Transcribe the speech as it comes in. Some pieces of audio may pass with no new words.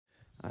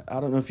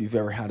I don't know if you've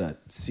ever had a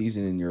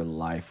season in your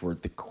life where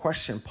the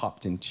question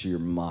popped into your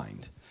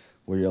mind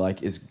where you're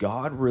like, is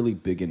God really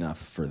big enough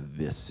for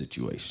this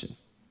situation?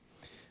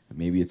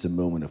 Maybe it's a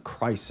moment of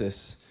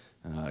crisis.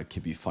 It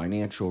could be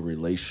financial,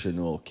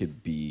 relational, it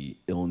could be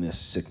illness,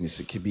 sickness.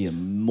 It could be a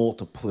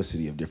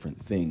multiplicity of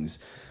different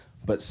things.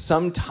 But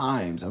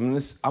sometimes, I'm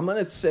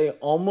gonna say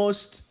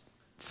almost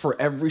for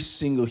every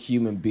single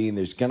human being,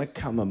 there's gonna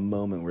come a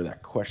moment where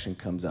that question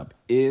comes up.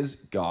 Is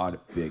God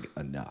big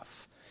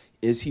enough?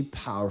 Is he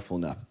powerful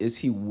enough? Is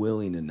he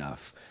willing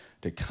enough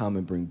to come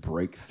and bring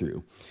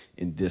breakthrough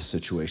in this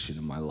situation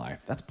in my life?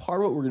 That's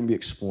part of what we're going to be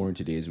exploring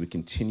today as we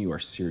continue our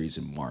series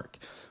in Mark.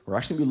 We're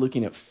actually going to be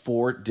looking at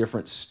 4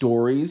 different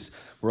stories.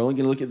 We're only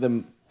going to look at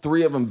them,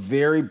 3 of them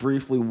very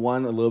briefly,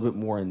 1 a little bit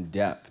more in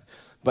depth.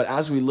 But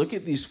as we look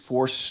at these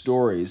 4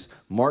 stories,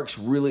 Mark's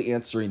really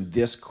answering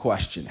this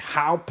question: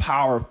 how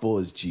powerful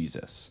is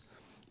Jesus?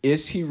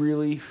 Is he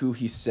really who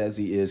he says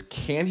he is?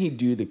 Can he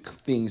do the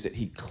things that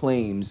he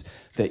claims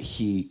that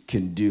he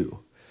can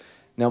do?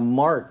 Now,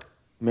 Mark,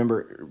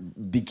 remember,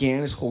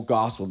 began his whole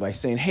gospel by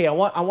saying, hey, I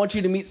want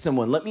you to meet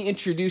someone. Let me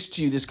introduce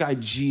to you this guy,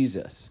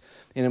 Jesus.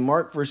 And in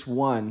Mark verse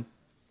 1,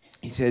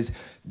 he says,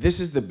 this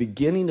is the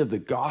beginning of the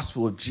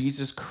gospel of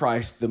Jesus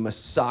Christ, the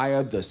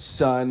Messiah, the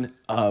Son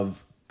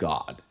of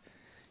God.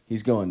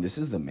 He's going, this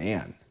is the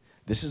man.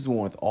 This is the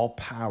one with all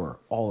power,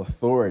 all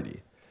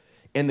authority.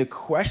 And the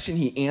question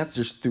he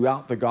answers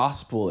throughout the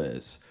gospel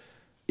is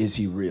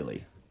he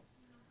really?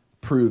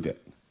 Prove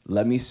it.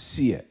 Let me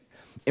see it.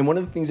 And one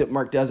of the things that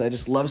Mark does I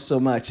just love so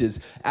much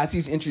is as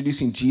he's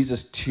introducing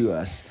Jesus to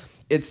us,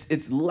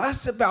 it's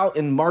less about,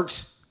 in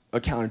Mark's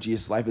account of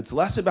Jesus' life, it's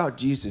less about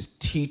Jesus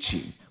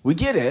teaching. We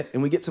get it,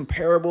 and we get some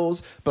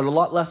parables, but a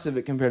lot less of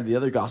it compared to the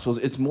other gospels.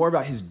 It's more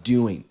about his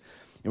doing.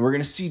 And we're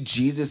going to see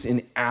Jesus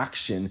in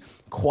action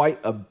quite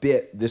a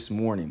bit this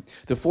morning.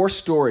 The 4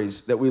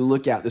 stories that we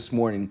look at this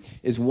morning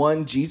is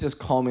 1, Jesus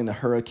calming a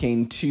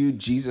hurricane. 2,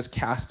 Jesus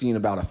casting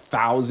about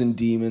 1,000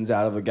 demons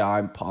out of a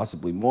guy,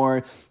 possibly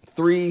more.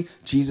 3,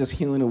 Jesus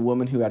healing a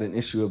woman who had an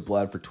issue of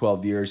blood for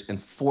 12 years. And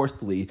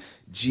 4thly,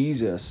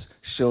 Jesus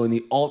showing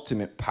the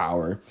ultimate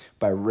power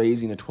by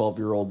raising a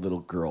 12-year-old little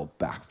girl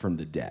back from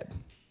the dead.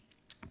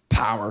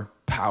 Power,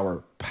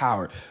 power,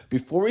 power.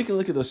 Before we can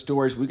look at those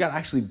stories, we got to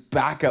actually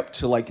back up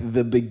to like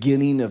the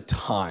beginning of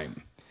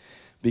time.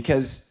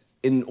 Because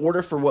in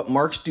order for what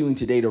Mark's doing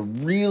today to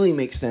really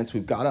make sense,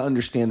 we've got to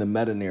understand the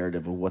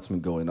meta-narrative of what's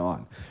been going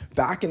on.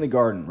 Back in the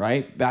garden,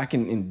 right? Back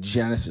in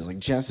Genesis, like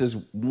Genesis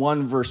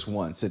 1 verse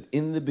 1 said,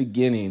 in the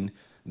beginning,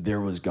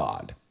 there was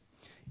God.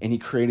 And he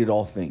created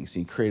all things.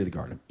 He created the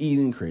Garden of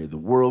Eden, created the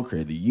world,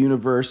 created the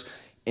universe,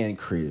 and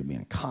created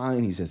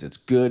mankind. He says it's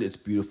good, it's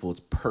beautiful,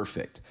 it's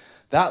perfect.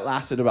 That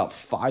lasted about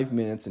 5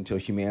 minutes until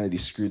humanity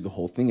screwed the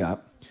whole thing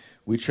up.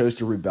 We chose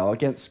to rebel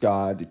against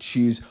God, to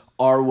choose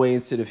our way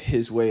instead of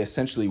his way.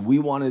 Essentially, we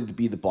wanted to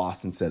be the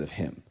boss instead of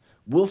him.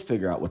 We'll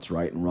figure out what's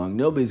right and wrong.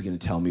 Nobody's going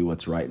to tell me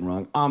what's right and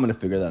wrong. I'm going to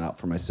figure that out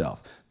for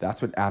myself. That's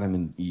what Adam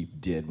and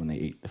Eve did when they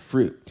ate the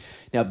fruit.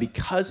 Now,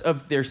 because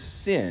of their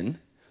sin,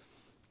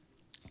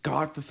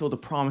 God fulfilled a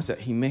promise that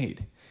he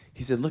made.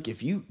 He said, look,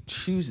 if you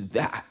choose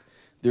that,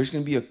 there's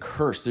going to be a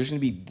curse. There's going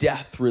to be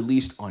death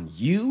released on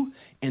you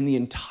and the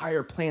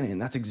entire planet.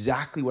 And that's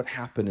exactly what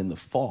happened in the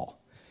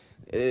fall.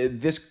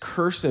 This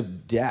curse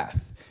of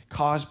death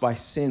caused by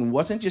sin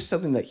wasn't just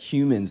something that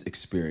humans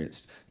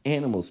experienced.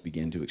 Animals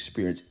began to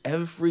experience.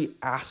 Every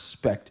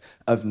aspect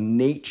of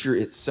nature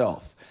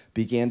itself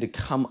began to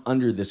come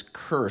under this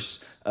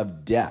curse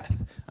of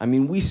death. I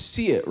mean, we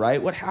see it,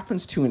 right? What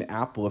happens to an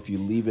apple if you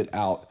leave it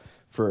out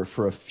for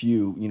a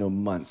few,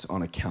 months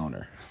on a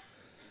counter,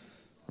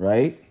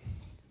 right?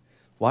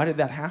 Why did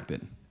that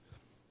happen?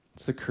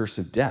 It's the curse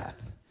of death.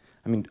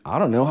 I mean, I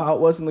don't know how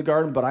it was in the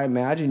garden, but I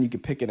imagine you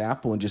could pick an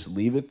apple and just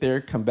leave it there,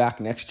 come back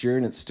next year,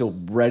 and it's still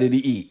ready to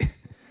eat.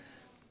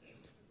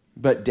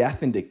 But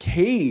death and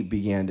decay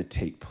began to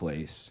take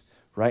place,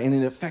 right? And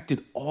it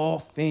affected all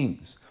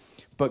things.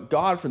 But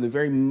God, from the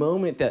very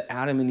moment that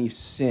Adam and Eve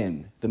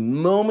sinned, the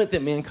moment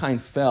that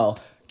mankind fell,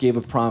 gave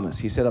a promise.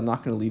 He said, I'm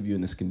not going to leave you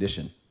in this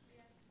condition.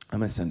 I'm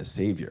going to send a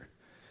Savior.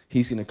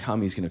 He's going to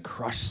come. He's going to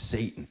crush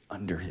Satan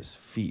under his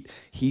feet.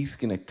 He's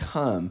going to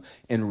come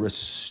and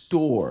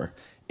restore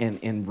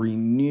and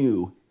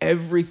renew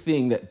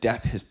everything that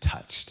death has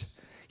touched.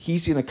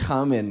 He's going to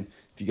come and,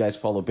 if you guys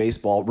follow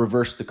baseball,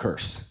 reverse the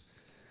curse.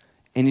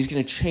 And he's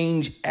going to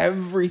change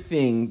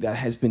everything that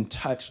has been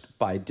touched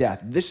by death.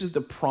 This is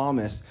the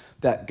promise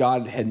that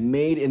God had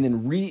made and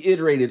then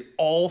reiterated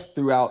all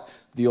throughout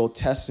the Old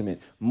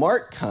Testament.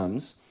 Mark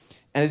comes,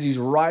 and as he's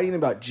writing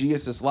about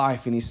Jesus'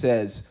 life, and he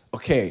says,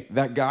 okay,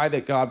 that guy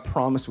that God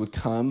promised would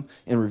come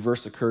and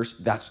reverse the curse,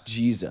 that's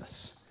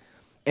Jesus.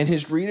 And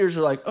his readers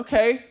are like,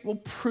 okay, well,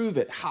 prove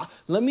it.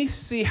 Let me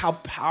see how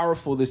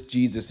powerful this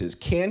Jesus is.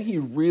 Can he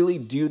really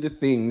do the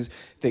things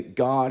that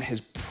God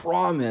has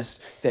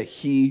promised that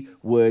he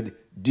would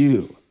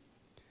do?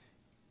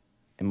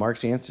 And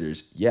Mark's answer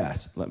is,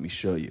 yes, let me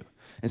show you.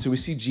 And so we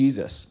see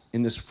Jesus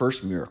in this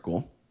first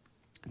miracle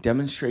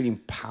demonstrating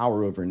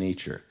power over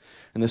nature.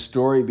 And the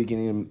story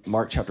beginning in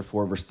Mark chapter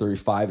 4, verse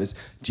 35 is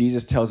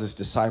Jesus tells his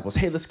disciples,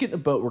 hey, let's get in a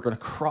boat. We're going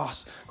to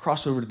cross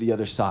over to the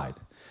other side.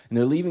 And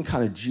they're leaving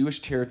kind of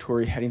Jewish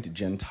territory, heading to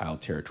Gentile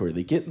territory.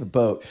 They get in the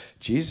boat.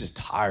 Jesus is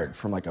tired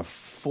from like a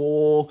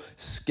full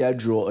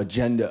schedule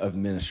agenda of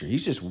ministry.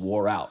 He's just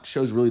wore out.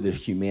 Shows really the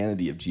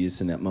humanity of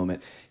Jesus in that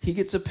moment. He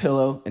gets a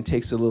pillow and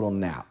takes a little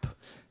nap.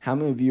 How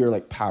many of you are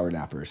like power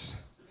nappers,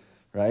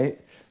 right?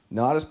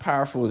 Not as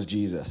powerful as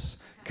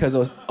Jesus. Because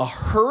a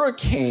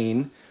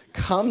hurricane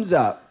comes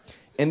up.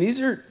 And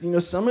these are,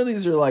 some of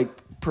these are like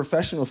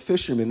professional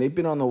fishermen. They've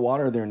been on the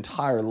water their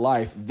entire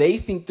life. They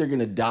think they're going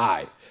to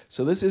die.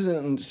 So this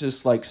isn't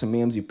just like some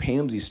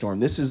mamsy-pamsy storm.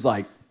 This is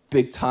like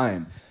big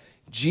time.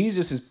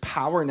 Jesus is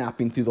power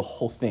napping through the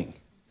whole thing,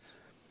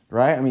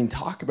 right? I mean,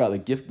 talk about the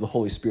gift of the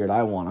Holy Spirit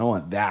I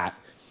want that.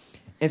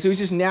 And so he's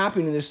just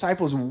napping, and the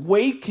disciples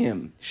wake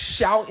him,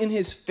 shout in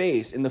his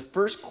face. And the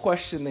first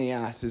question they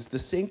ask is the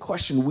same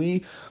question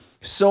we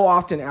so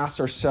often ask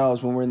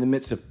ourselves when we're in the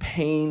midst of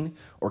pain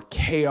or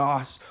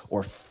chaos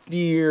or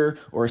fear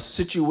or a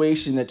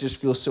situation that just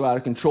feels so out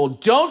of control.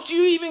 Don't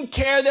you even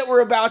care that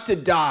we're about to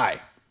die?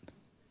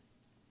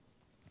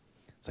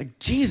 It's like,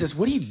 Jesus,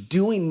 what are you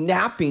doing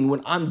napping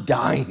when I'm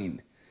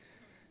dying?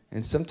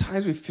 And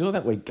sometimes we feel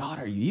that way. God,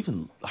 are you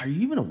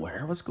even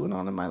aware of what's going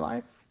on in my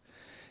life?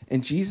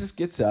 And Jesus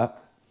gets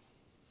up,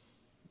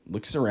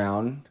 looks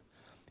around,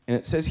 and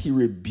it says he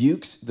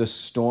rebukes the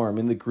storm.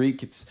 In the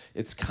Greek,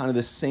 it's kind of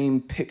the same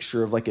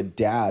picture of like a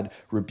dad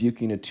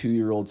rebuking a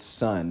 2-year-old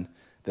son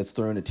that's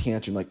throwing a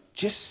tantrum, like,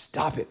 just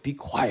stop it, be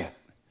quiet.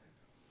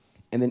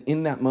 And then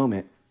in that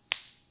moment,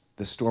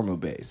 the storm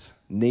obeys.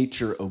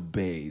 Nature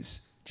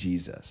obeys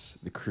Jesus,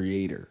 the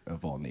creator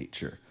of all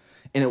nature.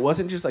 And it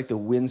wasn't just like the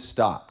wind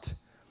stopped,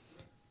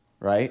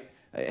 right?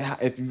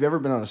 If you've ever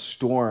been on a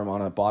storm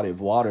on a body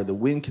of water, the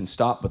wind can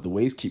stop, but the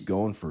waves keep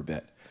going for a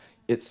bit.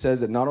 It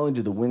says that not only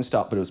did the wind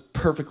stop, but it was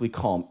perfectly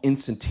calm,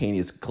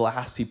 instantaneous,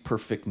 glassy,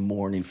 perfect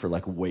morning for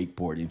like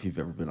wakeboarding. If you've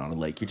ever been on a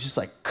lake, you're just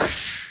like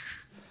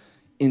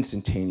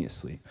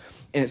instantaneously.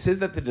 And it says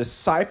that the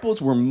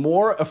disciples were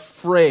more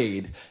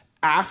afraid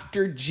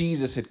after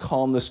Jesus had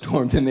calmed the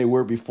storm than they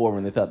were before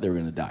when they thought they were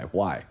going to die.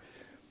 Why?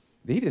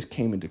 They just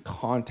came into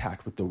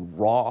contact with the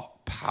raw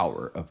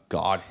power of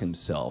God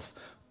himself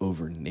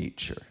over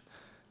nature.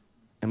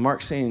 And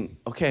Mark's saying,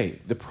 okay,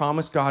 the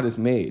promise God has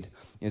made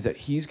is that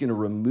he's going to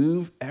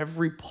remove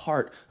every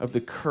part of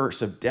the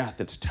curse of death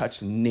that's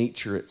touched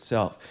nature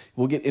itself.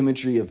 We'll get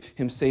imagery of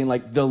him saying,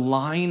 like, the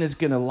lion is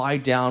going to lie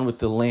down with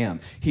the lamb.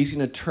 He's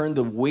going to turn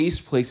the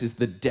waste places,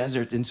 the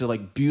desert, into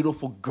like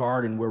beautiful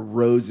garden where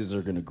roses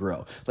are going to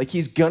grow. Like,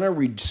 he's going to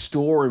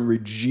restore and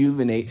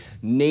rejuvenate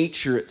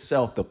nature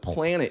itself, the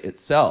planet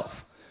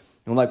itself.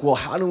 And we're like, well,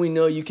 how do we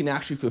know you can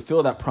actually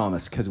fulfill that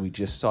promise? Because we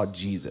just saw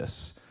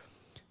Jesus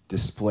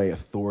display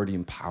authority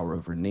and power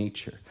over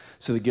nature.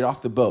 So they get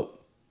off the boat,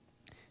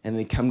 and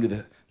they come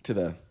to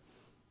the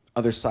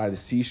other side of the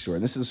seashore.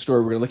 And this is a story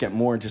we're going to look at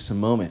more in just a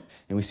moment.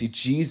 And we see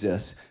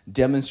Jesus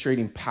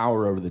demonstrating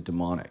power over the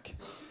demonic.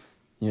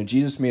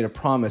 Jesus made a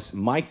promise,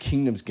 my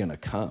kingdom's going to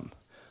come.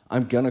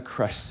 I'm going to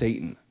crush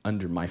Satan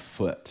under my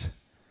foot.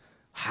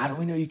 How do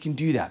we know you can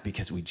do that?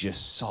 Because we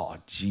just saw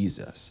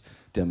Jesus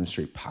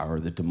demonstrate power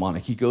of the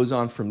demonic. He goes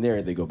on from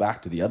there. They go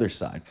back to the other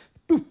side.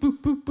 Boop, boop,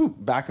 boop,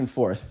 boop, back and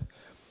forth.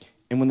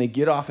 And when they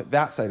get off at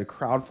that side, a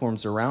crowd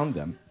forms around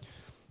them.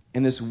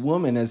 And this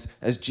woman,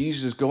 as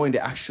Jesus is going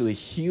to actually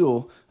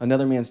heal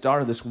another man's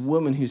daughter, this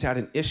woman who's had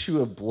an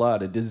issue of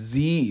blood, a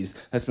disease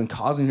that's been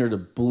causing her to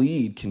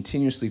bleed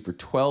continuously for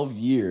 12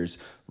 years,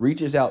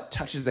 reaches out,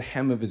 touches the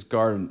hem of his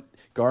garment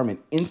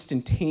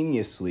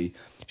instantaneously.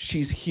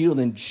 She's healed.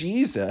 And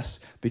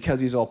Jesus, because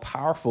he's all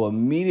powerful,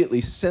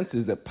 immediately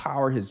senses that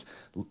power has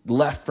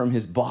left from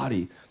his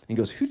body and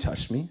goes, who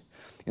touched me?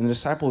 And the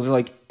disciples are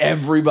like,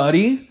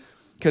 everybody.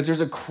 Because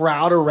there's a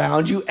crowd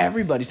around you.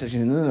 Everybody's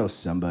touching you. No,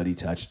 somebody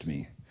touched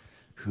me.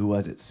 Who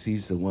was it?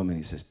 Sees the woman.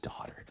 He says,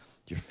 daughter,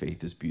 your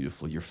faith is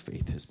beautiful. Your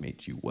faith has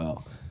made you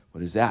well.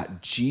 What is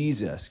that?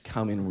 Jesus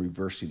coming and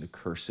reversing the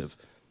curse of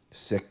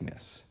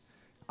sickness.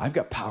 I've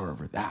got power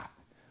over that.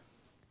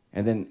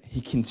 And then he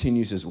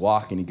continues his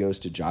walk, and he goes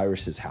to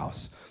Jairus'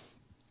 house.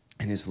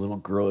 And his little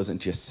girl isn't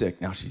just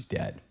sick. Now she's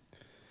dead.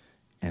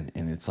 And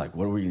it's like,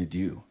 what are we going to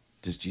do?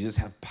 Does Jesus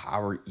have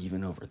power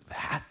even over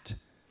that?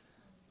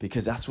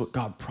 Because that's what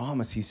God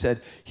promised. He said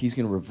he's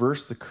going to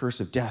reverse the curse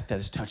of death that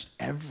has touched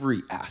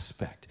every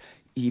aspect,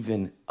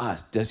 even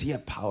us. Does he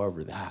have power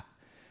over that?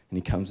 And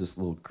he comes to this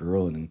little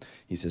girl, and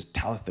he says,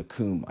 Talitha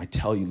cum, I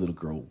tell you, little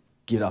girl,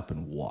 get up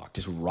and walk.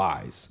 Just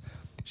rise.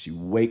 She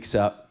wakes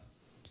up,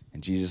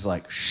 and Jesus is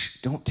like, shh,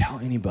 don't tell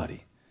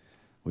anybody.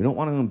 We don't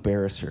want to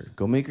embarrass her.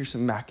 Go make her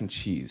some mac and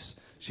cheese.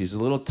 She's a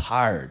little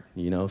tired.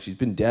 She's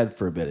been dead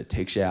for a bit. It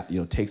takes you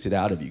out, takes it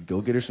out of you.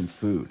 Go get her some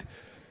food.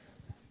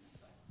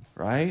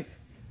 Right?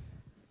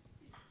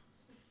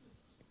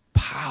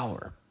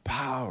 Power,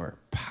 power,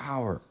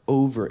 power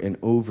over and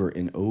over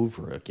and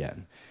over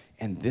again.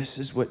 And this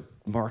is what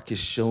Mark is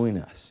showing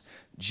us.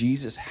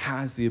 Jesus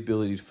has the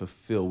ability to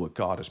fulfill what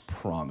God has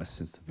promised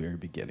since the very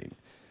beginning.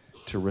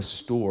 to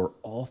restore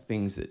all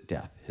things that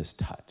death has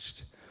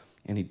touched.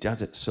 And he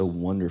does it so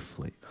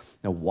wonderfully.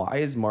 Now, why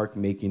is Mark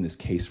making this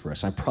case for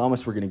us? I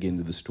promise we're going to get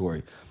into the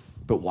story.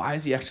 But why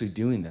is he actually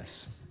doing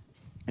this?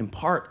 In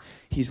part,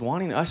 he's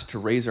wanting us to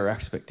raise our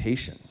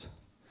expectations.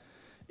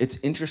 It's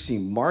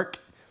interesting. Mark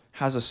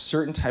has a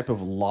certain type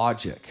of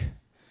logic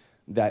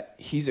that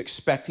he's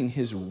expecting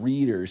his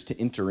readers to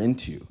enter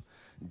into.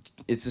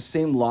 It's the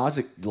same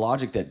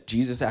logic that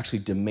Jesus actually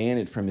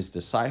demanded from his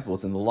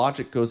disciples. And the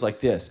logic goes like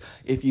this.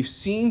 If you've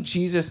seen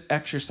Jesus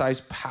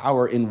exercise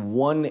power in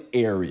one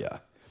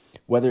area,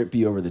 whether it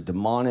be over the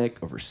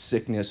demonic, over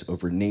sickness,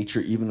 over nature,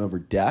 even over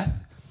death,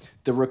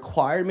 the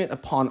requirement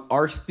upon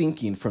our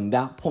thinking from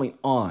that point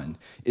on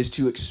is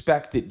to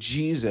expect that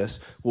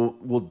Jesus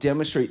will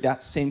demonstrate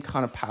that same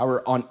kind of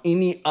power on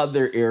any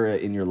other area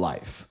in your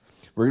life.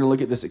 We're going to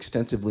look at this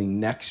extensively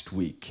next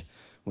week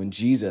when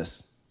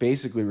Jesus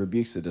basically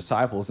rebukes the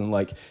disciples and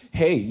like,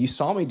 hey, you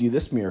saw me do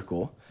this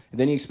miracle, and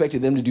then he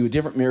expected them to do a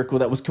different miracle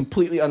that was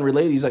completely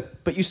unrelated. He's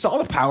like, but you saw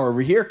the power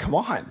over here, come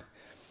on.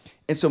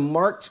 And so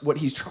Mark, what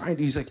he's trying to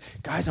do, he's like,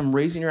 guys, I'm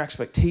raising your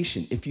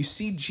expectation. If you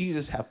see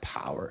Jesus have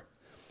power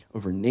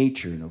over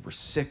nature and over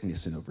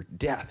sickness and over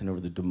death and over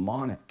the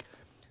demonic,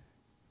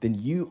 then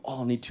you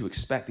all need to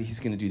expect that he's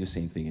going to do the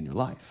same thing in your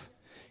life.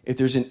 If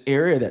there's an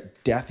area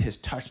that death has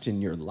touched in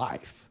your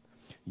life,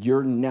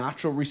 your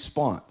natural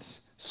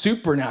response,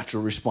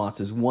 supernatural response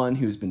as one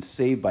who's been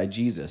saved by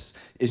Jesus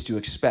is to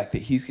expect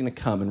that he's going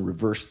to come and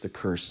reverse the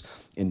curse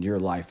in your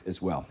life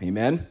as well.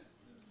 Amen?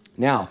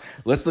 Now,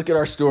 let's look at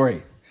our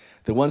story.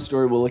 The one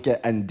story we'll look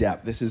at in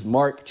depth. This is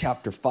Mark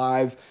chapter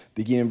 5,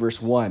 beginning in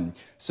verse 1.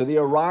 So they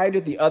arrived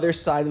at the other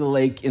side of the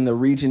lake in the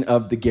region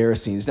of the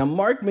Gerasenes. Now,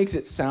 Mark makes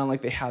it sound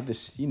like they have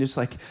this, just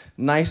like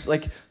nice,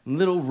 like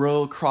little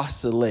row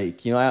across the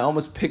lake. I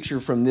almost picture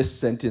from this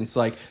sentence,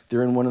 like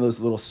they're in one of those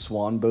little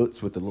swan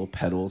boats with the little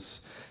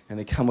pedals, and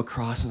they come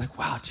across and like,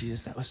 wow,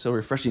 Jesus, that was so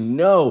refreshing.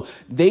 No,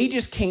 they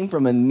just came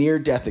from a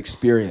near-death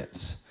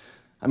experience.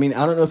 I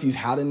don't know if you've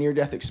had a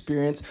near-death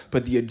experience,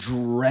 but the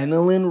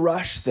adrenaline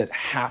rush that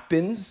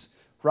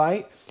happens,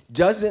 right,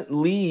 doesn't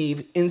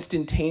leave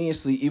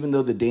instantaneously even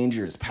though the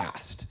danger is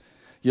past.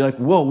 You're like,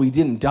 whoa, we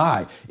didn't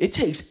die. It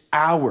takes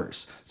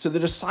hours. So the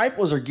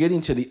disciples are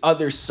getting to the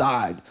other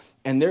side,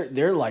 and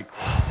they're like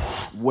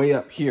way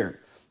up here.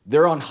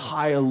 They're on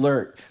high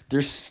alert.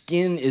 Their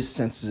skin is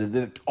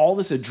sensitive. All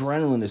this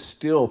adrenaline is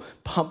still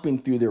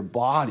pumping through their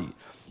body.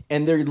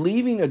 And they're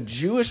leaving a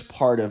Jewish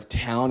part of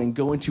town and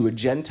going to a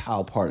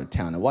Gentile part of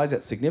town. Now, why is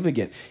that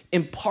significant?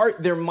 In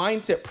part, their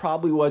mindset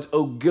probably was,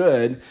 oh,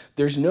 good,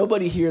 there's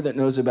nobody here that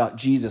knows about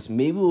Jesus.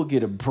 Maybe we'll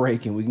get a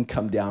break and we can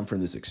come down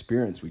from this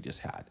experience we just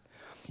had.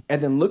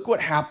 And then look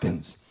what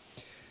happens.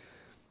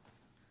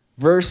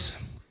 Where'd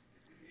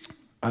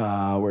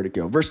it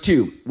go? Verse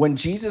 2, when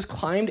Jesus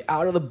climbed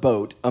out of the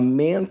boat, a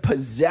man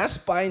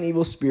possessed by an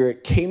evil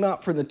spirit came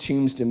out from the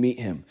tombs to meet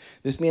him.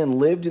 This man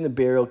lived in the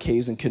burial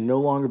caves and could no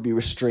longer be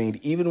restrained,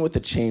 even with a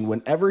chain.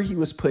 Whenever he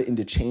was put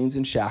into chains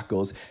and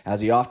shackles,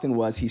 as he often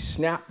was, he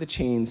snapped the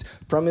chains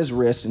from his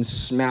wrists and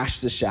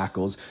smashed the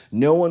shackles.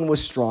 No one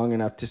was strong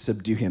enough to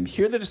subdue him.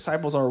 Here the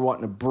disciples are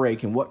wanting a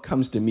break, and what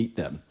comes to meet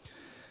them?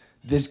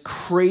 This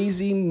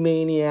crazy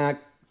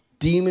maniac,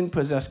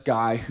 demon-possessed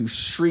guy who's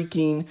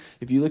shrieking.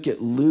 If you look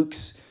at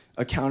Luke's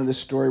account of the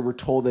story, we're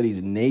told that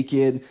he's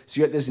naked. So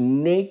you got this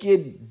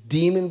naked,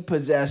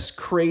 demon-possessed,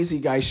 crazy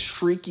guy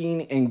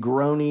shrieking and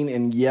groaning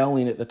and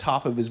yelling at the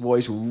top of his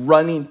voice,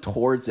 running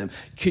towards him.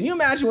 Can you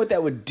imagine what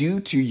that would do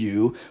to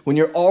you when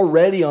you're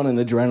already on an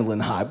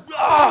adrenaline high?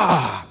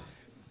 Ah!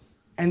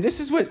 And this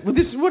is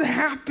what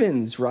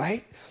happens,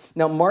 right?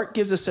 Now, Mark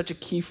gives us such a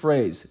key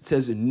phrase. It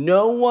says,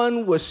 no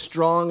one was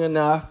strong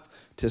enough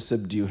to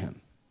subdue him.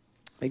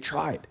 They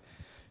tried.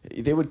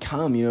 They would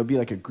come, it'd be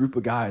like a group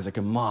of guys, like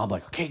a mob,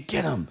 like, okay,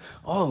 get them.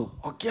 Oh,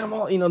 I'll get them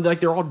all.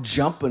 Like they're all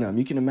jumping them.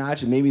 You can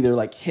imagine maybe they're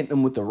like hitting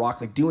them with the rock,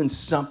 like doing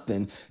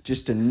something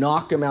just to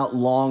knock him out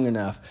long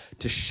enough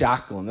to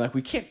shackle him. They're like,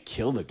 we can't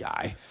kill the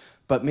guy,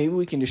 but maybe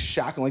we can just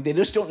shackle him. Like they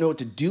just don't know what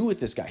to do with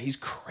this guy. He's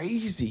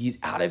crazy. He's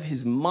out of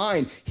his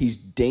mind. He's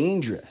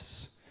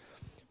dangerous.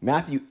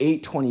 Matthew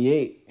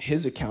 8:28,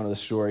 his account of the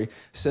story,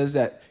 says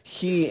that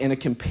he and a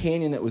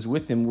companion that was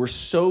with him were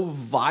so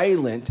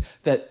violent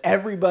that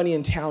everybody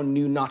in town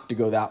knew not to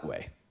go that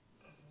way.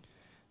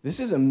 This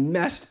is a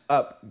messed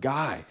up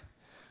guy.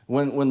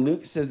 When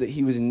Luke says that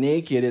he was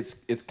naked,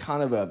 it's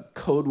kind of a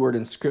code word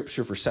in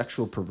Scripture for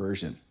sexual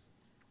perversion.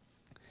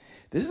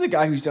 This is a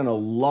guy who's done a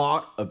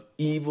lot of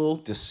evil,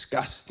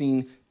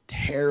 disgusting,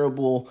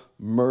 terrible,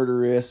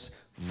 murderous,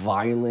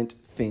 violent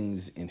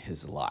things in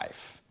his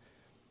life.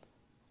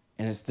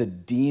 And it's the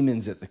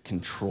demons that the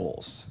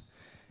controls.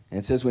 And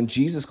it says when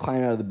Jesus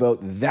climbed out of the boat,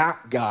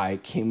 that guy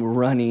came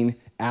running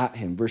at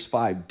him. Verse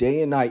 5,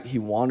 day and night he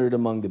wandered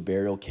among the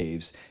burial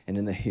caves and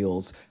in the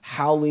hills,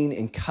 howling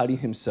and cutting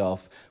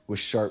himself with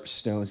sharp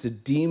stones. The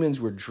demons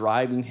were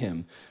driving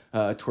him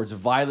towards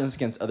violence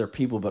against other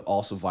people, but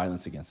also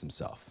violence against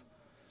himself.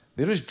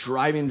 They were just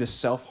driving him to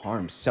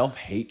self-harm,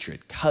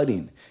 self-hatred,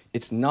 cutting.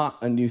 It's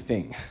not a new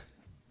thing.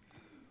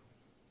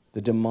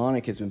 The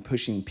demonic has been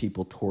pushing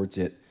people towards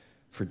it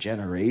for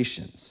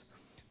generations.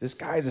 This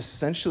guy is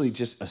essentially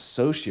just a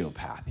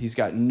sociopath. He's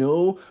got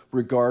no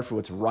regard for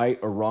what's right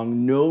or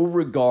wrong, no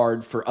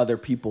regard for other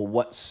people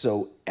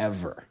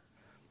whatsoever.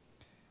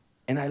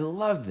 And I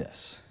love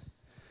this,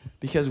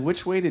 because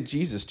which way did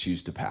Jesus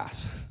choose to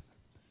pass?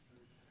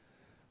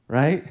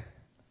 Right?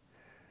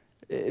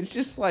 It's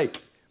just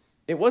like,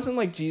 it wasn't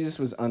like Jesus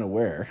was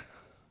unaware.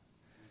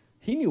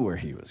 He knew where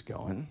he was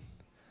going.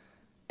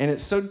 And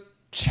it's so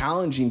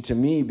challenging to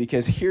me,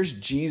 because here's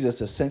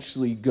Jesus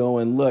essentially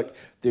going, look,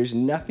 there's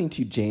nothing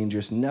too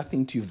dangerous,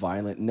 nothing too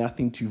violent,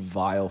 nothing too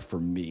vile for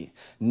me.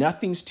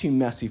 Nothing's too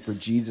messy for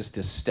Jesus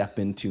to step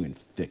into and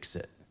fix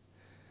it.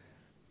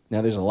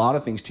 Now, there's a lot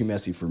of things too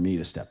messy for me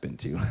to step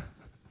into.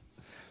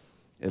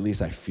 At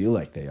least I feel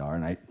like they are.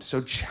 And I'm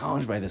so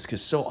challenged by this,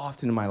 because so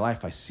often in my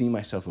life, I see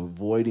myself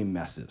avoiding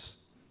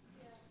messes.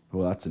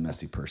 Well, that's a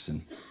messy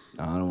person.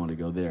 I don't want to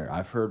go there.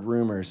 I've heard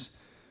rumors.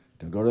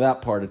 Don't go to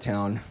that part of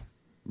town,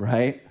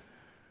 right?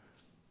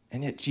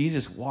 And yet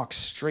Jesus walks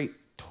straight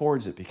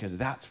towards it, because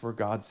that's where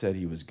God said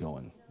he was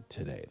going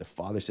today. The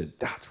Father said,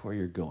 that's where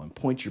you're going.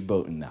 Point your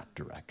boat in that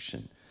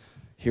direction.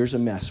 Here's a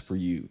mess for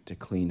you to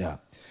clean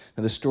up.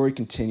 Now, the story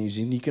continues,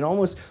 and you can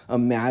almost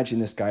imagine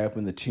this guy up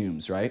in the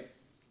tombs, right?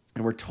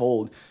 And we're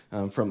told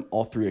from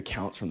all three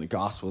accounts from the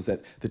Gospels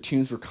that the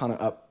tombs were kind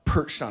of up,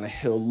 perched on a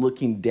hill,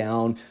 looking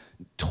down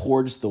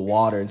towards the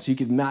water. And so you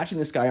could imagine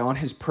this guy on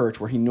his perch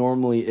where he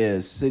normally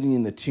is, sitting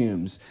in the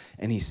tombs,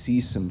 and he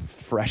sees some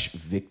fresh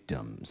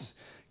victims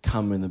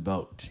come in the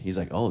boat. He's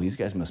like, oh, these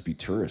guys must be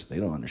tourists. They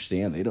don't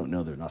understand. They don't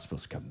know they're not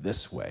supposed to come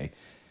this way.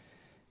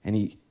 And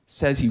he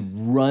says he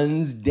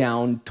runs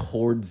down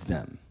towards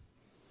them,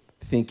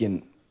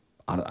 thinking,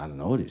 I don't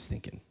know what he was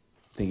thinking.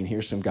 Thinking,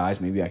 here's some guys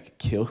maybe I could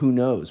kill. Who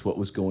knows what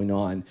was going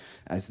on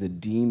as the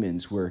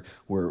demons were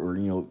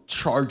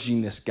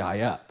charging this guy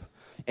up.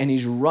 And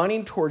he's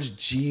running towards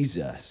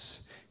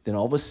Jesus. Then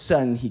all of a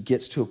sudden, he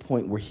gets to a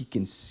point where he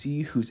can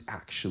see who's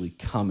actually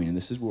coming. And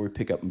this is where we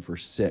pick up in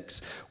verse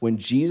 6. When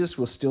Jesus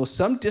was still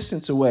some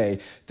distance away,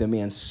 the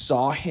man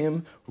saw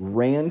him,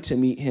 ran to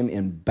meet him,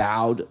 and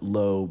bowed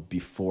low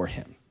before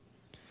him.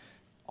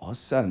 All of a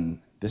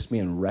sudden, this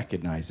man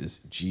recognizes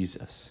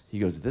Jesus. He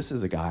goes, this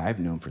is a guy I've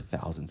known for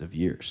thousands of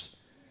years.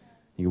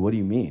 You go, what do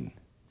you mean?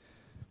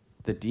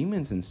 The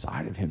demons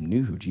inside of him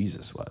knew who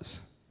Jesus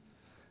was.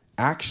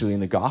 Actually, in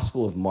the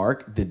Gospel of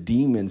Mark, the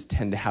demons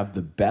tend to have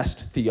the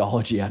best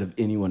theology out of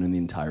anyone in the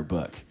entire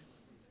book.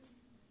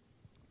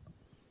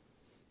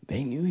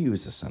 They knew he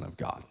was the Son of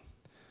God.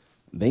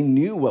 They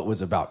knew what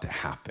was about to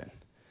happen.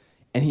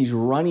 And he's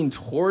running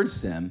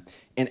towards them,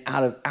 and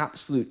out of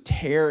absolute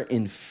terror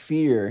and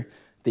fear,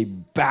 they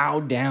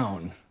bow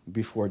down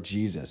before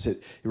Jesus.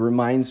 It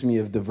reminds me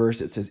of the verse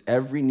that says,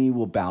 every knee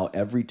will bow,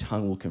 every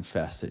tongue will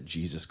confess that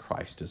Jesus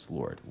Christ is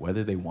Lord,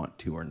 whether they want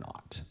to or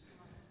not.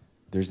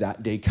 There's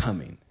that day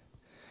coming.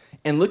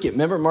 And look at,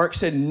 remember Mark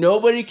said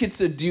nobody could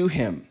subdue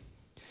him.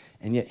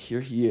 And yet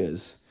here he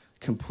is,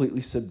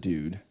 completely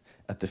subdued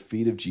at the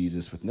feet of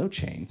Jesus with no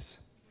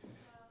chains.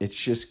 It's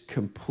just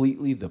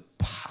completely the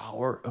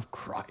power of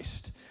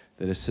Christ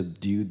that has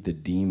subdued the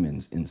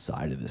demons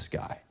inside of this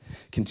guy.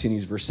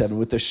 Continues verse 7.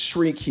 With a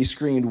shriek, he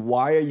screamed,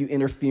 why are you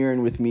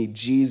interfering with me,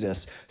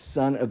 Jesus,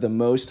 Son of the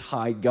Most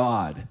High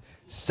God?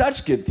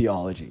 Such good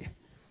theology.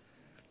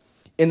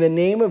 In the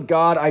name of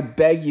God, I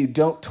beg you,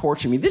 don't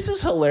torture me. This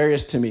is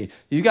hilarious to me.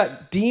 You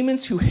got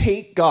demons who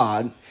hate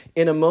God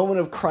in a moment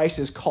of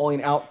crisis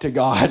calling out to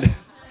God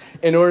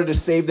in order to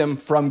save them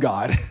from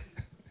God.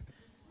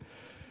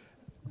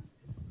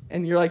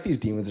 And you're like, these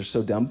demons are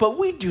so dumb. But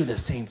we do the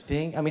same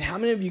thing. I mean, how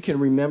many of you can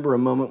remember a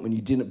moment when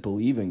you didn't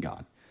believe in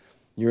God?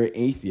 You're an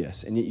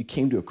atheist, and yet you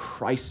came to a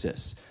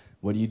crisis.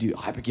 What do?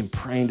 I begin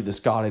praying to this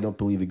God I don't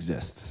believe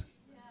exists.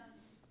 Yeah.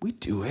 We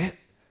do it.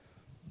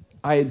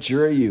 I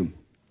adjure you,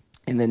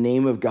 in the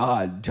name of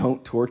God,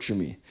 don't torture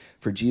me.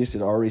 For Jesus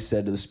had already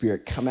said to the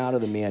spirit, come out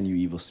of the man, you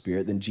evil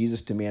spirit. Then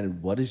Jesus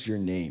demanded, what is your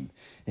name?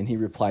 And he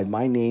replied,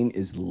 my name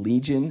is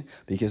Legion,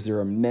 because there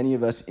are many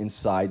of us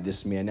inside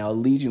this man. Now, a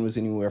legion was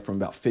anywhere from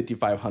about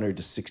 5,500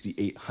 to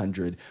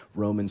 6,800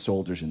 Roman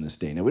soldiers in this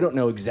day. Now, we don't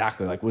know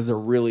exactly, was there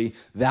really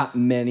that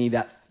many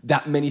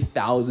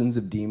thousands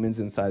of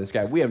demons inside this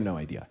guy? We have no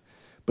idea.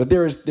 But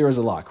there was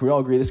a lot. Can we all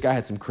agree this guy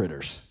had some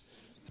critters?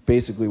 It's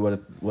basically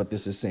what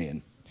this is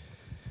saying.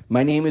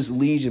 My name is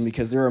Legion,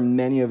 because there are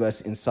many of us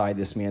inside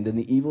this man. Then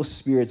the evil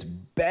spirits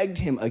begged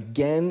him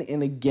again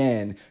and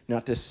again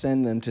not to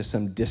send them to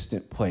some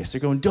distant place.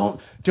 They're going,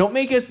 don't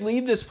make us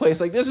leave this place.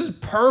 This is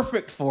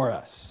perfect for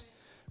us.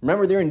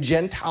 Remember, they're in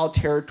Gentile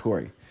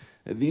territory.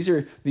 These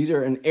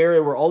are an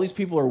area where all these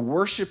people are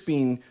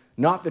worshiping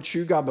not the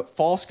true God, but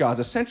false gods.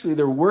 Essentially,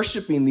 they're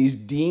worshiping these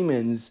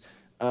demons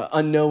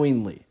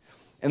unknowingly.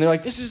 And they're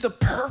like, this is the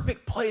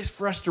perfect place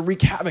for us to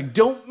wreak havoc.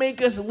 Don't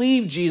make us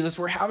leave, Jesus.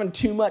 We're having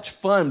too much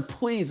fun.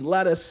 Please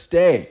let us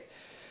stay.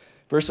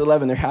 Verse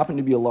 11, there happened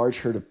to be a large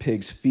herd of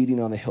pigs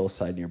feeding on the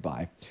hillside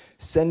nearby.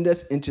 Send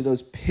us into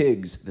those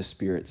pigs, the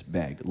spirits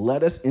begged.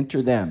 Let us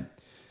enter them.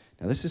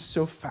 Now, this is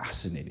so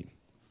fascinating.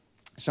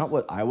 It's not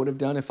what I would have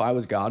done if I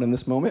was God in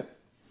this moment.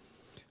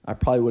 I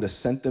probably would have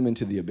sent them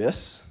into the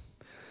abyss.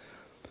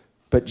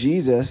 But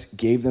Jesus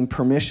gave them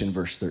permission,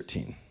 verse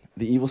 13.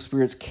 The evil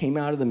spirits came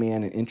out of the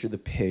man and entered the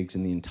pigs,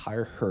 and the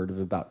entire herd of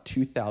about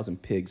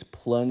 2,000 pigs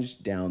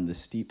plunged down the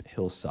steep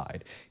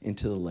hillside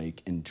into the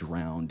lake and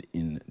drowned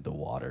in the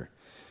water.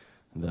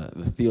 The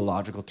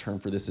theological term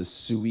for this is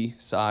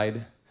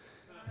suicide.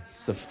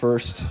 It's the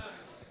first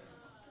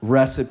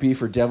recipe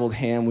for deviled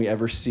ham we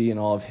ever see in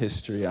all of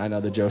history. I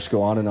know the jokes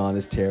go on and on.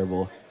 It's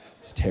terrible.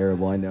 It's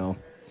terrible, I know.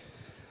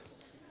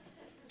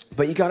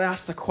 But you got to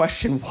ask the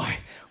question,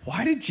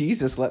 why did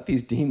Jesus let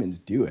these demons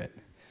do it?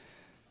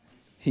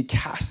 He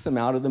casts them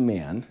out of the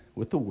man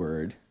with the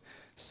word,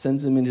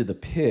 sends them into the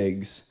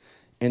pigs,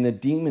 and the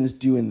demons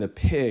do in the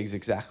pigs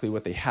exactly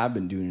what they have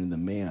been doing in the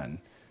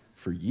man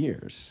for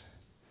years.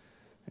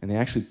 And they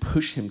actually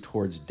push him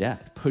towards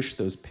death, push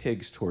those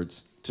pigs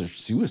to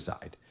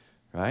suicide,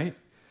 right?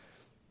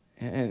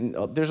 And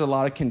there's a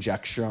lot of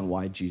conjecture on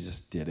why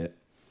Jesus did it.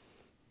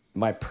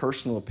 My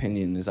personal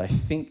opinion is I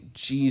think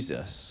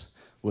Jesus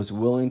was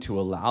willing to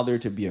allow there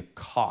to be a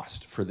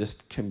cost for this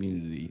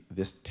community,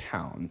 this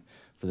town,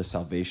 for the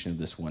salvation of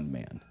this one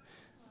man.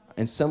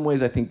 In some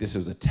ways, I think this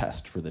was a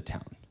test for the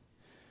town.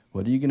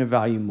 What are you going to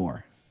value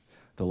more?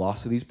 The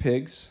loss of these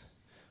pigs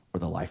or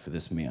the life of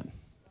this man?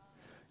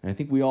 And I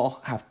think we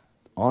all have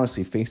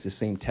honestly face the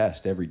same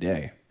test every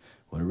day.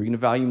 What are we going to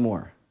value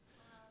more?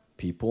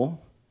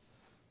 People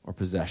or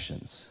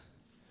possessions?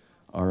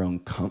 Our own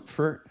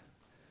comfort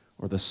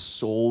or the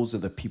souls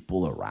of the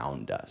people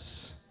around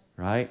us,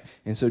 right?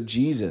 And so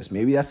Jesus,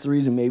 maybe that's the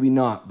reason, maybe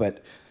not,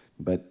 but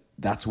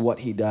that's what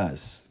he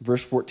does.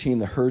 Verse 14,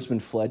 the herdsmen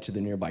fled to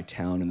the nearby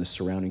town and the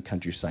surrounding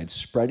countryside,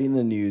 spreading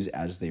the news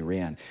as they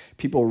ran.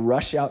 People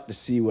rush out to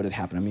see what had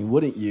happened. I mean,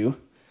 wouldn't you?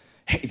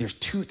 Hey, there's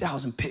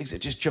 2,000 pigs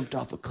that just jumped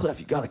off a cliff.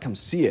 You got to come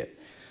see it.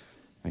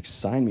 Like,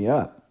 sign me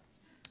up.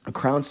 A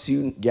crowd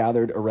soon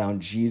gathered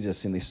around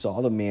Jesus, and they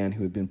saw the man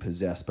who had been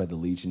possessed by the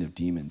legion of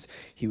demons.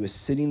 He was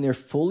sitting there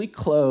fully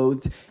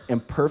clothed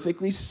and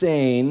perfectly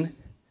sane.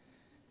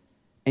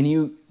 And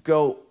you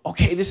go,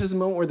 okay, this is the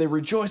moment where they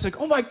rejoice, like,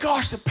 oh my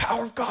gosh, the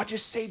power of God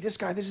just saved this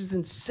guy. This is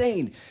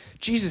insane.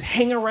 Jesus,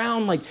 hang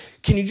around. Like,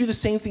 can you do the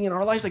same thing in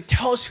our lives? Like,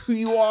 tell us who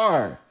you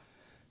are.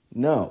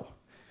 No.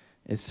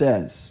 It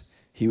says,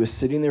 he was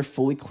sitting there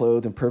fully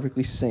clothed and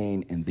perfectly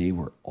sane, and they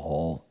were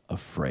all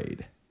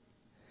afraid.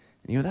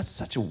 And that's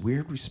such a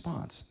weird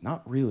response.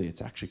 Not really.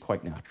 It's actually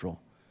quite natural.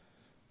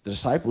 The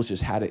disciples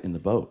just had it in the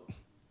boat.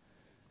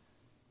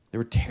 They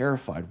were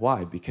terrified.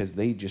 Why? Because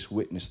they just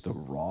witnessed the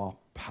raw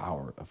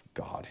power of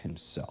God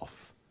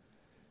himself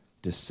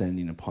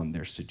descending upon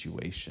their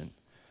situation.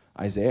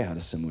 Isaiah had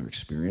a similar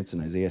experience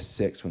in Isaiah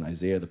 6 when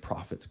Isaiah the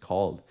prophet's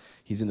called.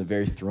 He's in the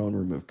very throne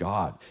room of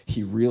God.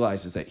 He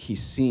realizes that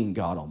he's seeing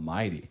God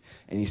Almighty.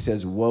 And he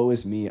says, woe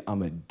is me,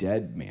 I'm a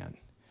dead man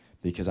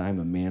because I am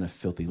a man of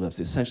filthy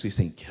lips. Essentially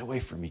saying, get away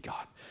from me,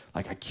 God.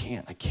 Like, I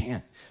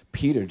can't.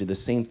 Peter did the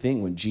same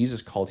thing when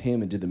Jesus called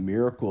him and did the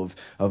miracle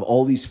of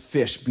all these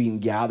fish being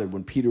gathered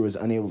when Peter was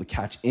unable to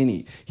catch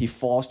any. He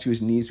falls to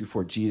his knees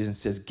before Jesus and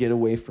says, get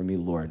away from me,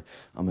 Lord.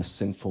 I'm a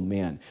sinful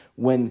man.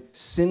 When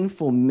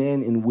sinful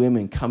men and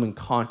women come in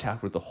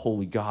contact with the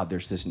holy God,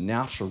 there's this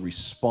natural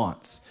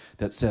response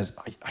that says,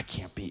 I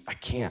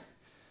can't.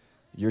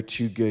 You're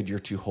too good, you're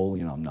too holy,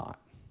 and I'm not,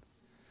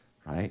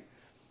 right?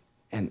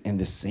 And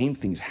the same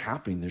thing's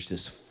happening. There's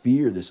this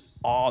fear, this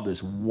awe,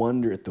 this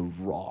wonder at the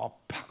raw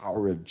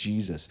power of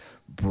Jesus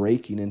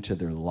breaking into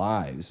their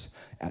lives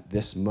at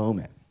this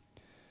moment.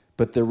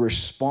 But the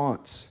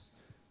response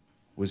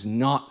was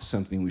not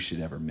something we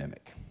should ever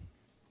mimic.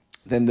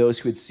 Then those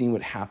who had seen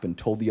what happened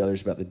told the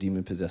others about the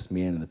demon-possessed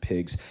man and the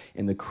pigs,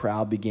 and the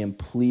crowd began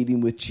pleading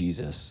with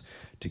Jesus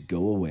to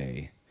go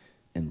away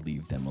and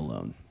leave them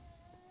alone.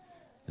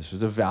 This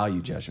was a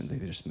value judgment they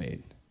just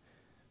made.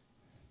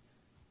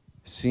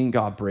 Seeing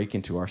God break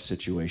into our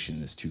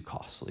situation is too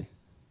costly.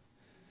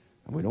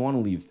 And we don't want to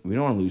leave. We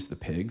don't want to lose the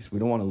pigs. We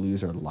don't want to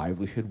lose our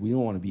livelihood. We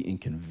don't want to be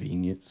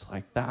inconvenienced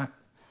like that.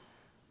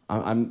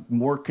 I'm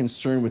more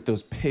concerned with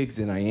those pigs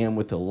than I am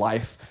with the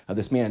life of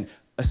this man.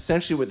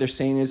 Essentially what they're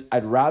saying is,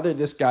 I'd rather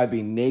this guy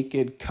be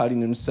naked,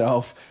 cutting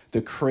himself,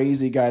 the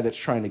crazy guy that's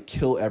trying to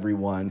kill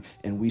everyone,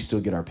 and we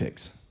still get our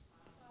pigs.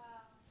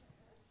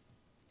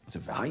 It's a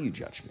value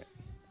judgment.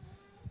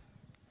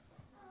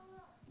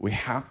 We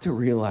have to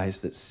realize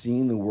that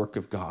seeing the work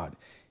of God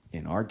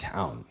in our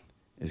town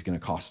is going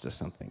to cost us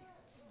something.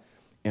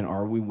 And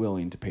are we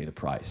willing to pay the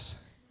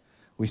price?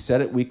 We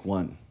said at week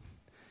 1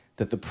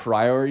 that the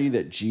priority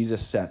that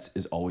Jesus sets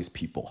is always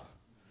people,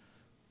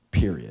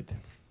 period.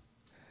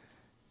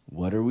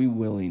 What are we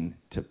willing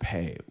to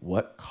pay?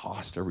 What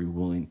cost are we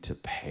willing to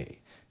pay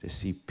to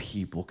see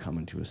people come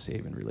into a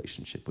saving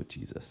relationship with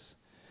Jesus,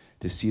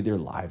 to see their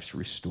lives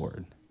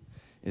restored?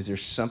 Is there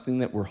something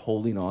that we're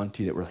holding on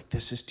to that we're like,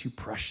 this is too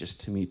precious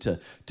to me to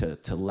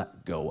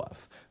let go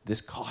of? This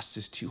cost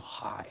is too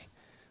high.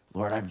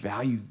 Lord, I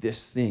value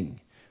this thing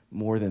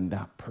more than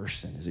that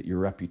person. Is it your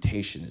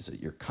reputation? Is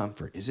it your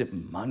comfort? Is it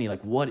money?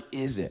 Like, what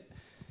is it?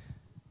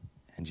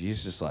 And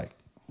Jesus is like,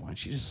 why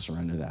don't you just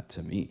surrender that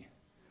to me?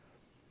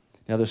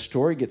 Now, the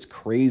story gets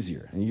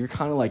crazier, and you're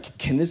kind of like,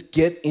 can this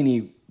get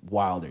any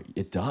wilder?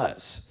 It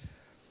does.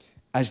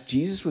 As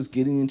Jesus was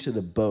getting into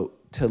the boat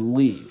to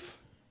leave,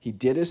 he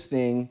did his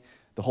thing,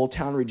 the whole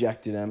town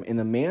rejected him, and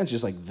the man's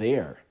just like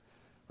there,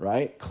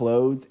 right?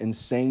 Clothed and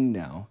sane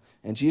now.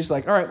 And Jesus is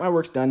like, all right, my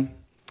work's done.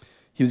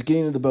 He was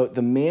getting into the boat.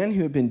 The man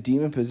who had been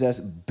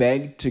demon-possessed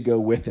begged to go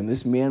with him.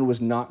 This man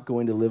was not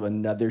going to live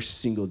another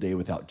single day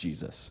without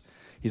Jesus.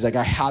 He's like,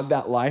 I had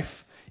that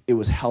life. It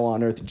was hell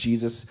on earth.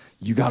 Jesus,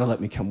 you got to let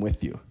me come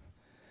with you.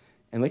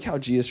 And look how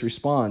Jesus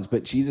responds.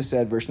 But Jesus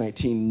said, verse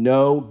 19,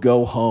 no,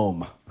 go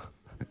home.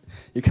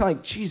 You're kind of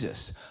like,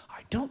 Jesus,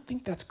 I don't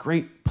think that's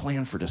great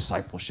plan for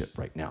discipleship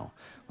right now.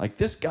 Like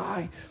this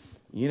guy,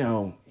 you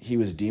know, he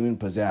was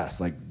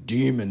demon-possessed, like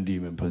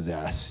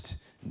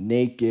demon-possessed,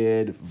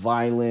 naked,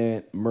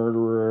 violent,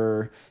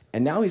 murderer.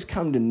 And now he's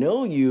come to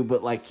know you,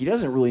 but like he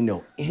doesn't really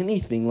know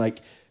anything. Like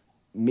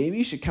maybe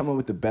you should come up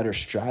with a better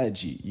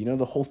strategy. You know,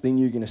 the whole thing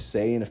you're going to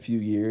say in a few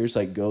years,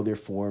 like go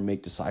therefore and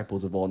make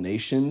disciples of all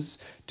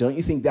nations. Don't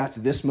you think that's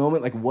this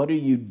moment? Like, what are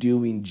you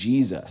doing,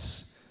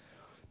 Jesus?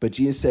 But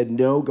Jesus said,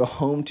 no, go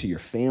home to your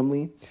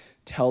family.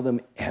 Tell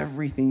them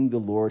everything the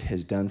Lord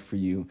has done for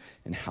you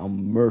and how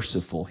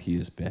merciful he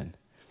has been.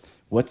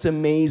 What's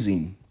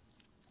amazing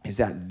is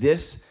that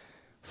this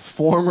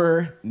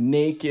former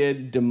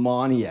naked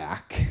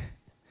demoniac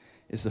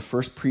is the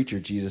first preacher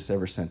Jesus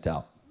ever sent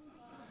out.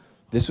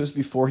 This was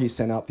before he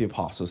sent out the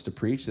apostles to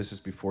preach. This was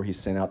before he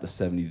sent out the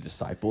 70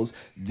 disciples.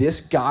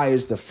 This guy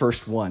is the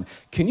first one.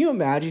 Can you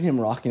imagine him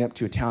rocking up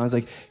to a town? He's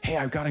like, hey,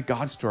 I've got a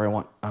God story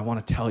I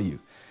want to tell you.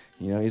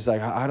 You know, he's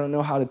like, I don't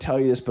know how to tell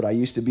you this, but I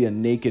used to be a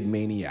naked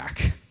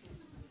maniac.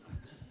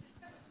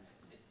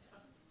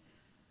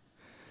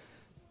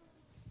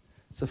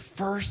 It's the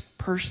first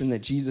person that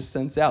Jesus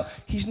sends out.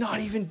 He's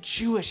not even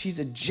Jewish. He's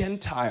a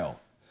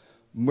Gentile.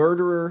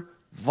 Murderer,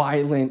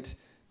 violent,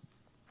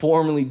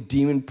 formerly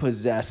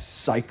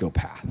demon-possessed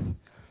psychopath.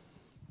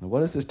 Now, what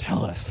does this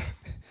tell us?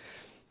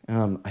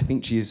 I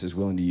think Jesus is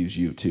willing to use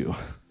you too.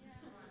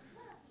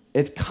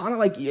 It's kind of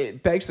like,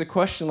 it begs the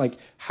question, like,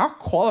 how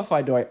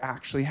qualified do I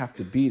actually have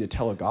to be to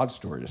tell a God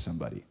story to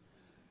somebody?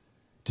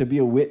 To be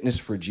a witness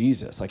for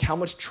Jesus? Like, how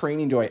much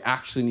training do I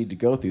actually need to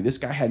go through? This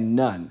guy had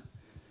none,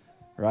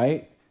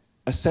 right?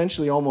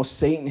 Essentially almost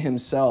Satan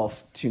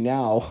himself to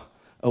now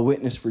a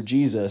witness for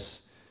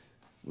Jesus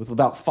with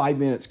about 5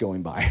 minutes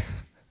going by.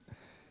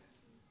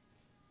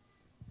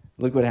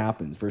 Look what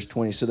happens, verse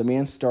 20. So the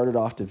man started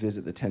off to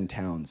visit the 10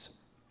 towns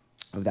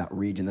of that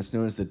region. That's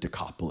known as the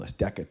Decapolis,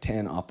 10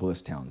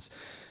 Opolis towns.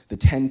 The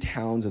 10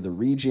 towns of the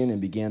region,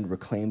 and began to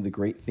proclaim the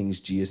great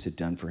things Jesus had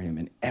done for him.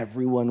 And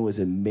everyone was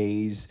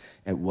amazed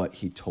at what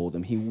he told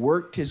them. He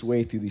worked his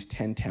way through these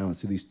 10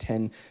 towns, through these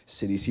 10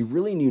 cities. He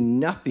really knew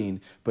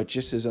nothing but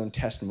just his own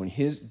testimony,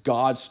 his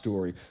God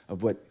story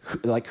of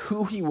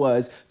who he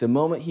was the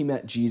moment he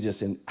met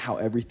Jesus and how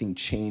everything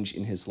changed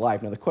in his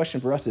life. Now, the question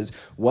for us is,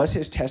 was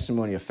his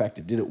testimony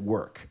effective? Did it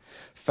work?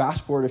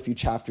 Fast forward a few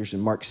chapters in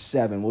Mark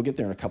 7. We'll get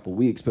there in a couple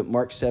weeks, but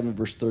Mark 7,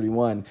 verse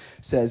 31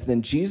 says,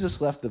 then Jesus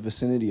left the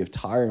vicinity of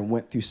Tyre and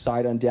went through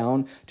Sidon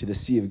down to the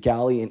Sea of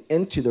Galilee and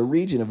into the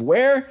region of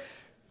where?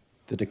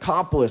 The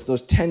Decapolis,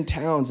 those 10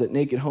 towns that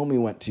Naked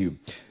Homie went to.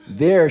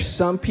 There,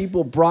 some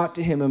people brought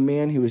to him a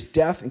man who was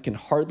deaf and can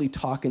hardly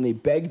talk, and they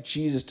begged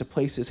Jesus to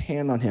place his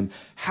hand on him.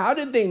 How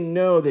did they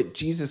know that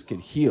Jesus could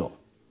heal?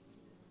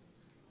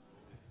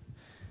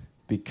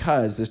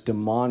 Because this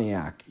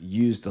demoniac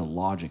used the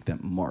logic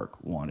that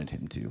Mark wanted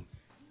him to,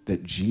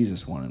 that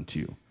Jesus wanted him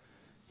to.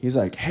 He's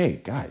like,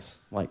 hey, guys,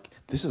 like,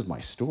 this is my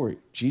story.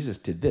 Jesus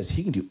did this.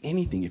 He can do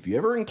anything. If you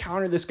ever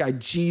encounter this guy,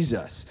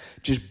 Jesus,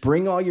 just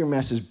bring all your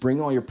messes, bring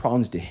all your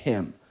problems to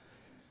him.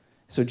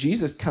 So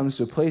Jesus comes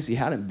to a place he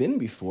hadn't been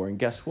before, and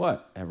guess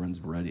what? Everyone's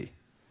ready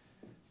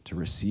to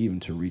receive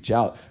and to reach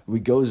out. He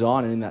goes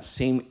on, and in that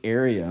same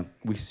area,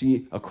 we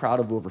see a crowd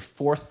of over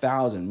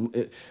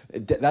 4,000.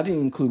 That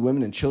didn't include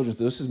women and children.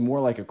 So this is more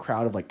like a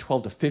crowd of like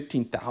 12 to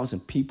 15,000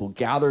 people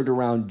gathered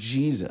around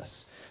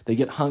Jesus. They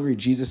get hungry.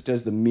 Jesus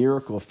does the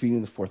miracle of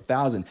feeding the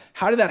 4,000.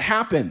 How did that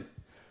happen?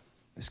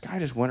 This guy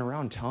just went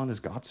around telling his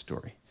God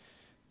story.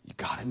 You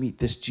got to meet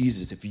this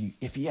Jesus.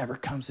 If he ever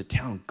comes to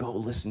town, go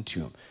listen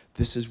to him.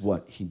 This is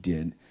what he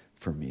did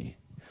for me.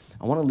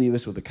 I want to leave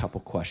us with a couple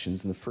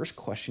questions. And the first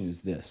question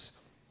is this.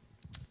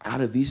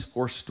 Out of these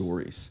 4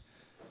 stories,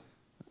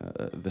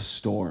 the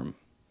storm,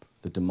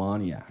 the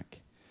demoniac,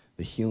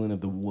 the healing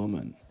of the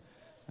woman,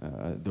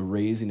 the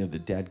raising of the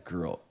dead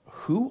girl,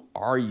 who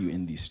are you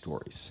in these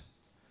stories?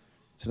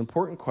 It's an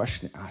important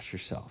question to ask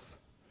yourself.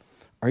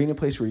 Are you in a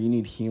place where you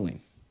need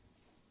healing?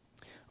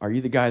 Are you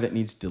the guy that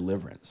needs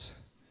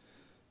deliverance?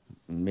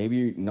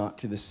 Maybe not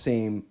to the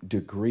same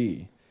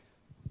degree,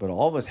 but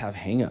all of us have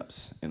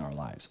hang-ups in our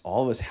lives.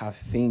 All of us have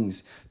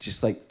things,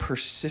 just like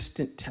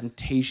persistent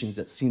temptations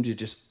that seem to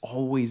just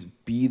always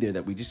be there,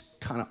 that we just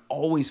kind of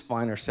always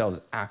find ourselves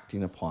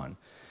acting upon.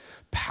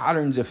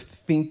 Patterns of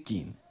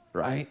thinking,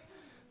 right?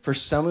 For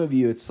some of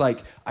you, it's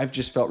like, I've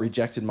just felt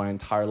rejected my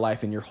entire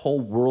life, and your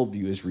whole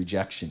worldview is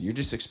rejection. You're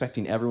just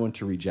expecting everyone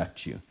to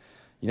reject you.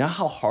 You know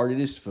how hard it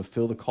is to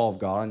fulfill the call of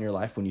God on your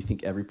life when you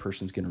think every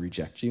person's going to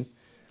reject you?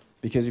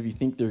 Because if you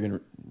think they're going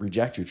to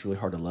reject you, it's really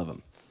hard to love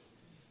them.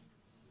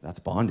 That's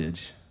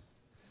bondage.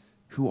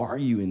 Who are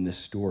you in this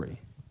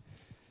story?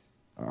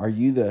 Are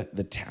you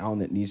the town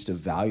that needs to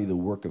value the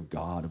work of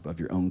God above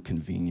your own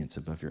convenience,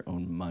 above your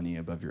own money,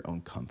 above your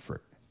own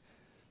comfort?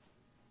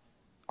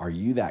 Are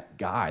you that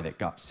guy that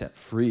got set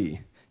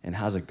free and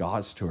has a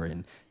God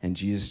story and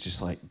Jesus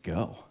just like,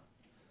 go.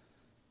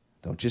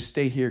 Don't just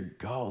stay here,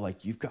 go.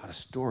 Like, you've got a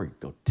story,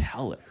 go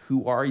tell it.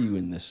 Who are you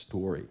in this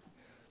story?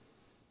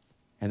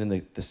 And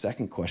then the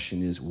second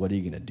question is, what are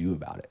you going to do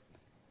about it?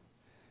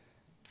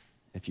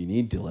 If you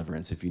need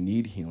deliverance, if you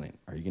need healing,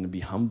 are you going to be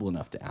humble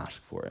enough to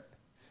ask for it?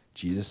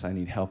 Jesus, I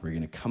need help. Are you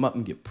going to come up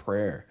and get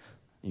prayer,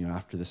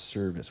 after the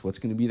service? What's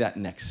going to be that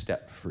next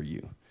step for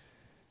you?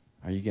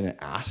 Are you going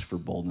to ask for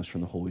boldness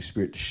from the Holy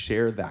Spirit to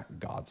share that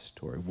God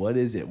story? What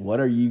is it? What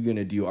are you going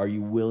to do? Are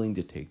you willing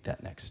to take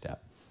that next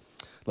step?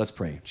 Let's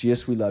pray.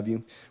 Jesus, we love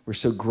you. We're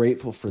so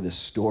grateful for this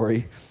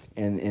story,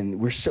 and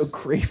we're so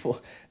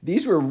grateful.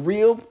 These were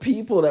real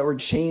people that were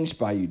changed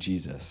by you,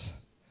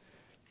 Jesus.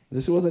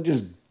 This wasn't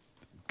just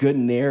good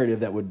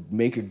narrative that would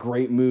make a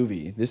great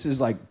movie. This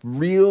is like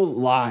real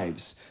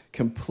lives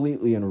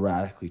completely and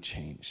radically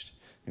changed.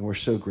 And we're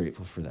so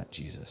grateful for that,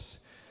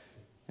 Jesus.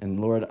 And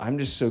Lord, I'm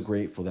just so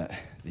grateful that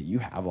you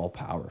have all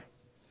power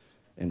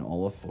and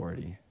all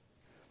authority,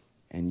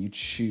 and you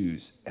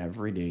choose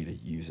every day to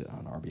use it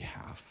on our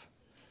behalf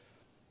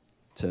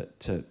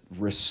to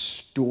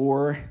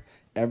restore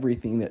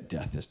everything that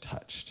death has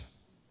touched.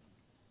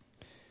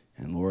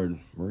 And Lord,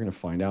 we're going to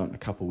find out in a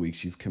couple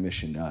weeks you've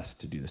commissioned us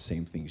to do the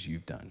same things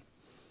you've done.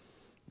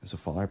 And so,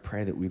 Father, I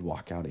pray that we'd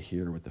walk out of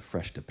here with a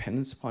fresh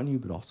dependence upon you,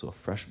 but also a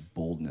fresh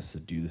boldness to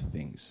do the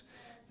things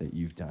that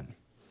you've done.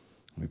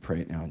 And we pray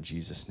it now in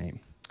Jesus'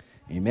 name.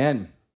 Amen.